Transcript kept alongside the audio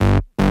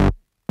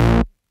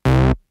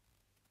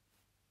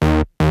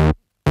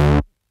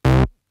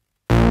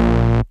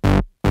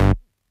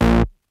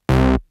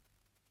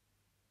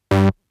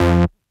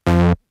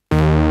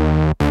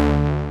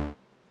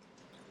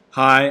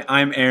Hi,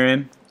 I'm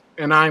Aaron.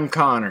 And I'm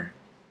Connor.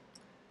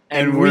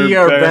 And we we're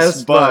are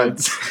best best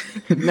buds.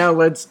 Now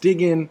let's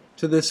dig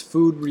into this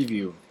food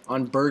review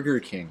on Burger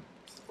King.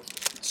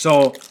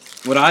 So,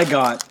 what I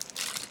got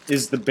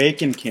is the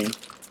Bacon King,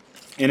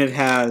 and it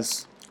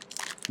has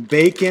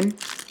bacon,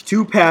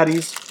 2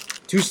 patties,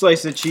 2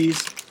 slices of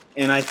cheese,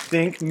 and I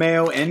think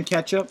mayo and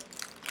ketchup.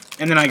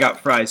 And then I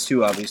got fries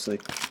too, obviously.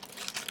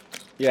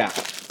 Yeah.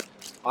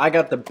 I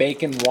got the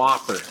Bacon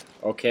Whopper,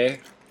 okay?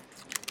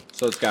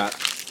 So it's got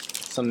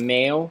some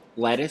mayo,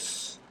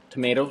 lettuce,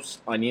 tomatoes,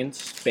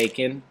 onions,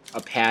 bacon,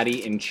 a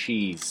patty, and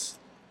cheese.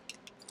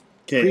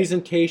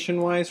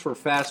 Presentation-wise for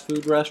fast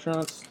food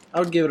restaurants, I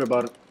would give it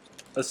about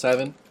a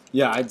 7.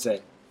 Yeah, I'd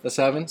say A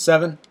 7?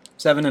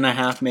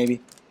 7.5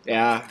 maybe.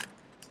 Yeah.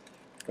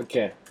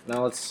 Okay,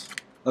 now let's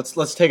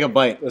Let's take a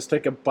bite.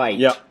 take a bite.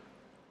 Yeah.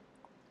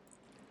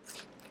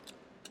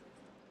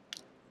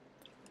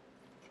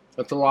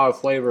 That's a lot of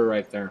flavor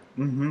right there.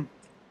 Mm-hmm.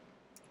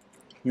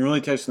 You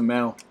really taste the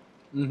mayo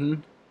Mm-hmm.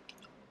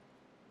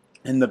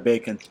 and the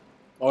bacon.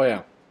 Oh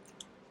yeah.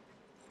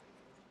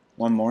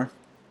 One more.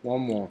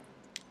 One more.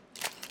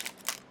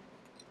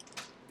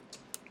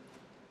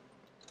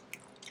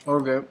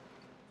 Okay.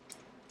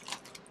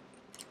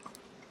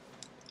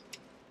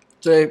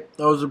 Say,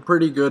 that was a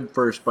pretty good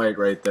first bite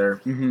right there.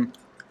 Mm-hmm.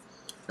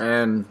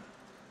 And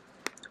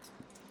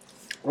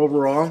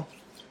overall,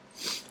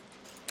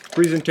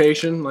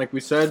 presentation, like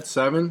we said,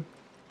 7.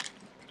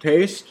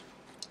 Taste,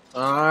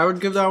 I would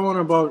give that one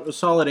about a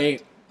solid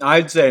 8.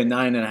 I'd say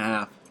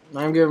 9.5.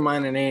 I'm giving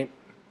mine an 8.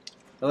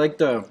 I like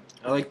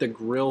the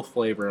grill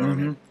flavor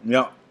on it.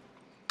 Yeah.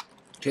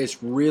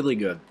 Tastes really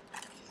good.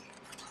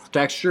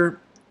 Texture,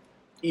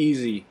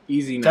 easy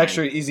 9.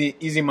 Texture,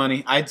 easy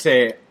money.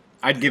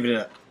 I'd give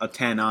it a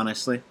 10,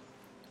 honestly.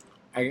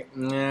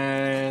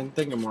 I'm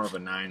thinking more of a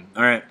 9.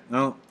 All right.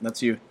 Well,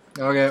 that's you.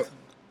 Okay.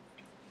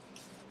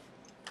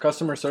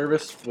 Customer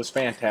service was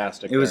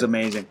fantastic. It was there.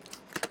 amazing.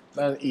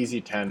 An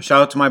easy 10.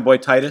 Shout out to my boy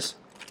Titus.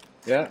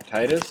 Yeah,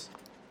 Titus.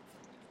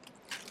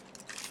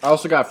 I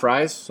also got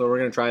fries, so we're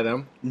gonna try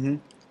them. Mm-hmm.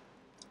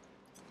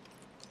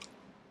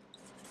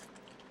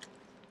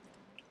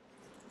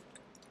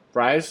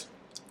 Fries,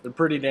 they're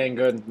pretty dang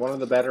good. One of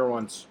the better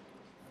ones.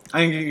 I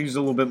think you could use a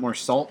little bit more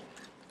salt.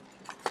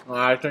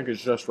 I think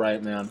it's just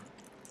right, man.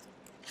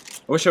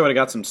 I wish I would have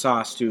got some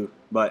sauce too,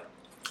 but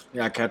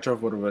Yeah,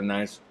 ketchup would have been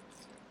nice.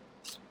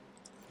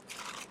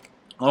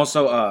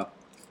 also,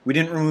 we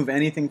didn't remove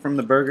anything from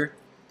the burger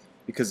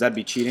because that'd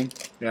be cheating.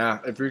 Yeah,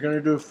 if you're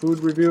gonna do a food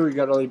review, you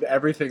gotta leave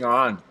everything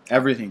on.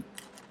 Everything,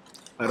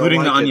 I don't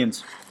including the like it.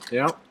 onions.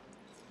 Yep.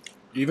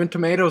 Even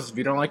tomatoes. If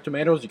you don't like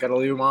tomatoes, you gotta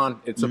leave them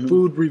on. It's Mhm. a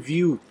food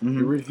review. Mhm.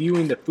 You're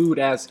reviewing the food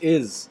as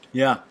is.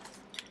 Yeah.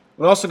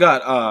 We also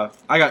got.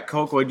 I got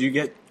Coke. What'd you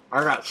get?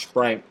 I got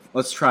Sprite.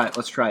 Let's try it.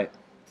 Let's try it.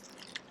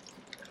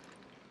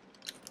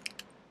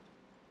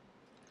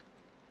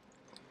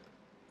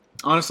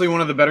 Honestly, one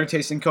of the better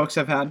tasting Cokes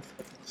I've had.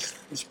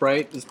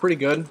 Sprite is pretty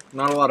good.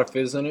 Not a lot of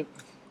fizz in it.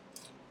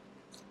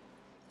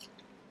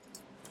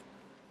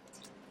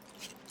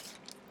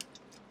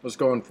 Let's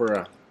go in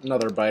for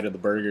another bite of the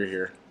burger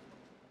here.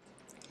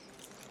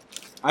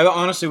 I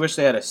honestly wish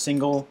they had a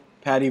single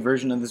patty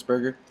version of this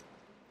burger.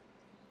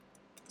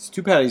 It's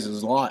 2 patties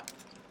is a lot.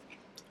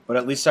 But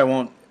at least I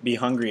won't be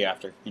hungry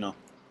after, you know.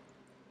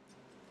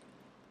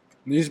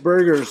 These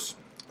burgers,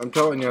 I'm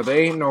telling you,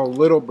 they ain't no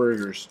little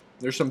burgers.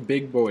 They're some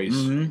big boys.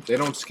 Mhm. They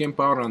don't skimp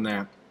out on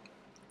that.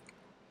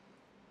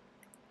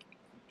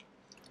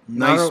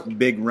 Nice Not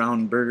big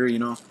round burger, you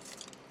know.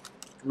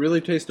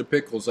 Really taste the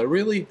pickles. I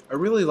really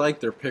like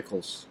their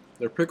pickles.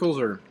 Their pickles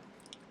are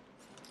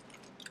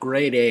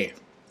grade A.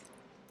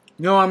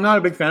 No, I'm not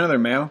a big fan of their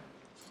mayo.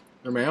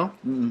 Their mayo?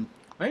 Mm-mm.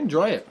 I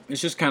enjoy it.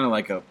 It's just kind of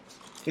like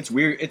it's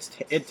weird.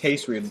 It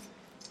tastes weird.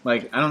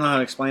 Like, I don't know how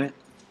to explain it.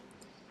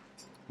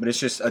 But it's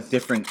just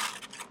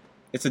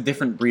it's a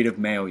different breed of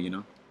mayo, you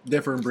know.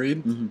 Different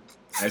breed. Mm-hmm.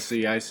 I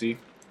see.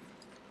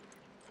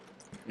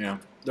 Yeah.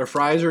 Their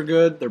fries are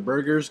good. Their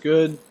burger's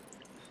good.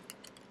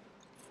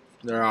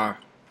 Their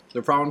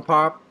Fountain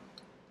Pop.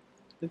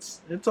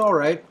 It's all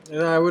right.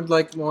 And I would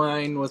like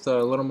mine with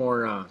a little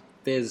more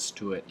fizz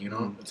to it. You know,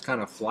 Mm. it's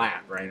kind of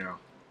flat right now.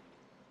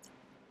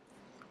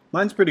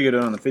 Mine's pretty good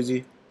on the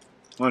fizzy.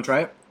 Want to try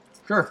it?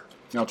 Sure.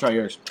 I'll try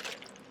yours.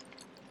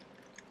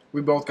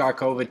 We both got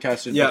COVID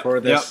tested Yeah, before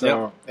this,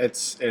 yeah, so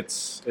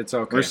it's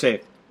okay. We're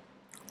safe.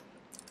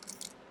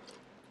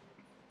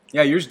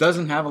 Yeah, yours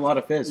doesn't have a lot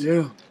of fizz.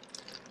 Yeah.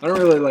 I don't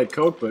really like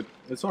Coke, but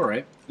it's all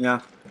right.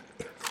 Yeah.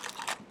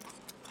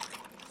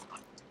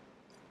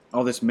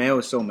 Oh, this mayo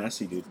is so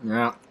messy, dude.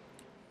 Yeah.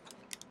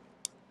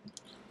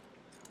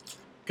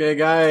 Okay,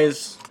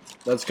 guys,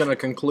 that's gonna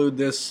conclude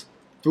this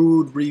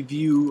food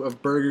review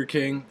of Burger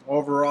King.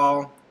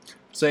 Overall,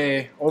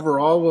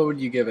 what would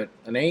you give it?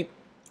 An 8?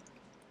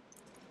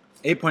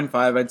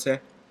 8.5, I'd say.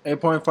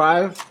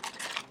 8.5?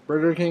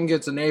 Burger King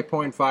gets an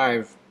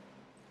 8.5.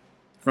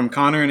 From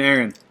Connor and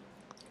Aaron.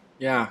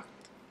 Yeah.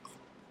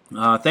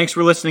 Thanks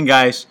for listening,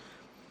 guys.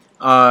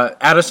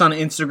 Add us on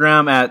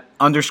Instagram at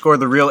 _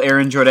 the real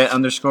Aaron Jordet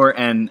 _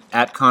 and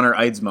at Connor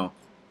Eidsmo.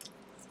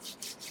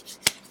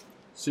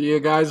 See you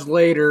guys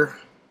later.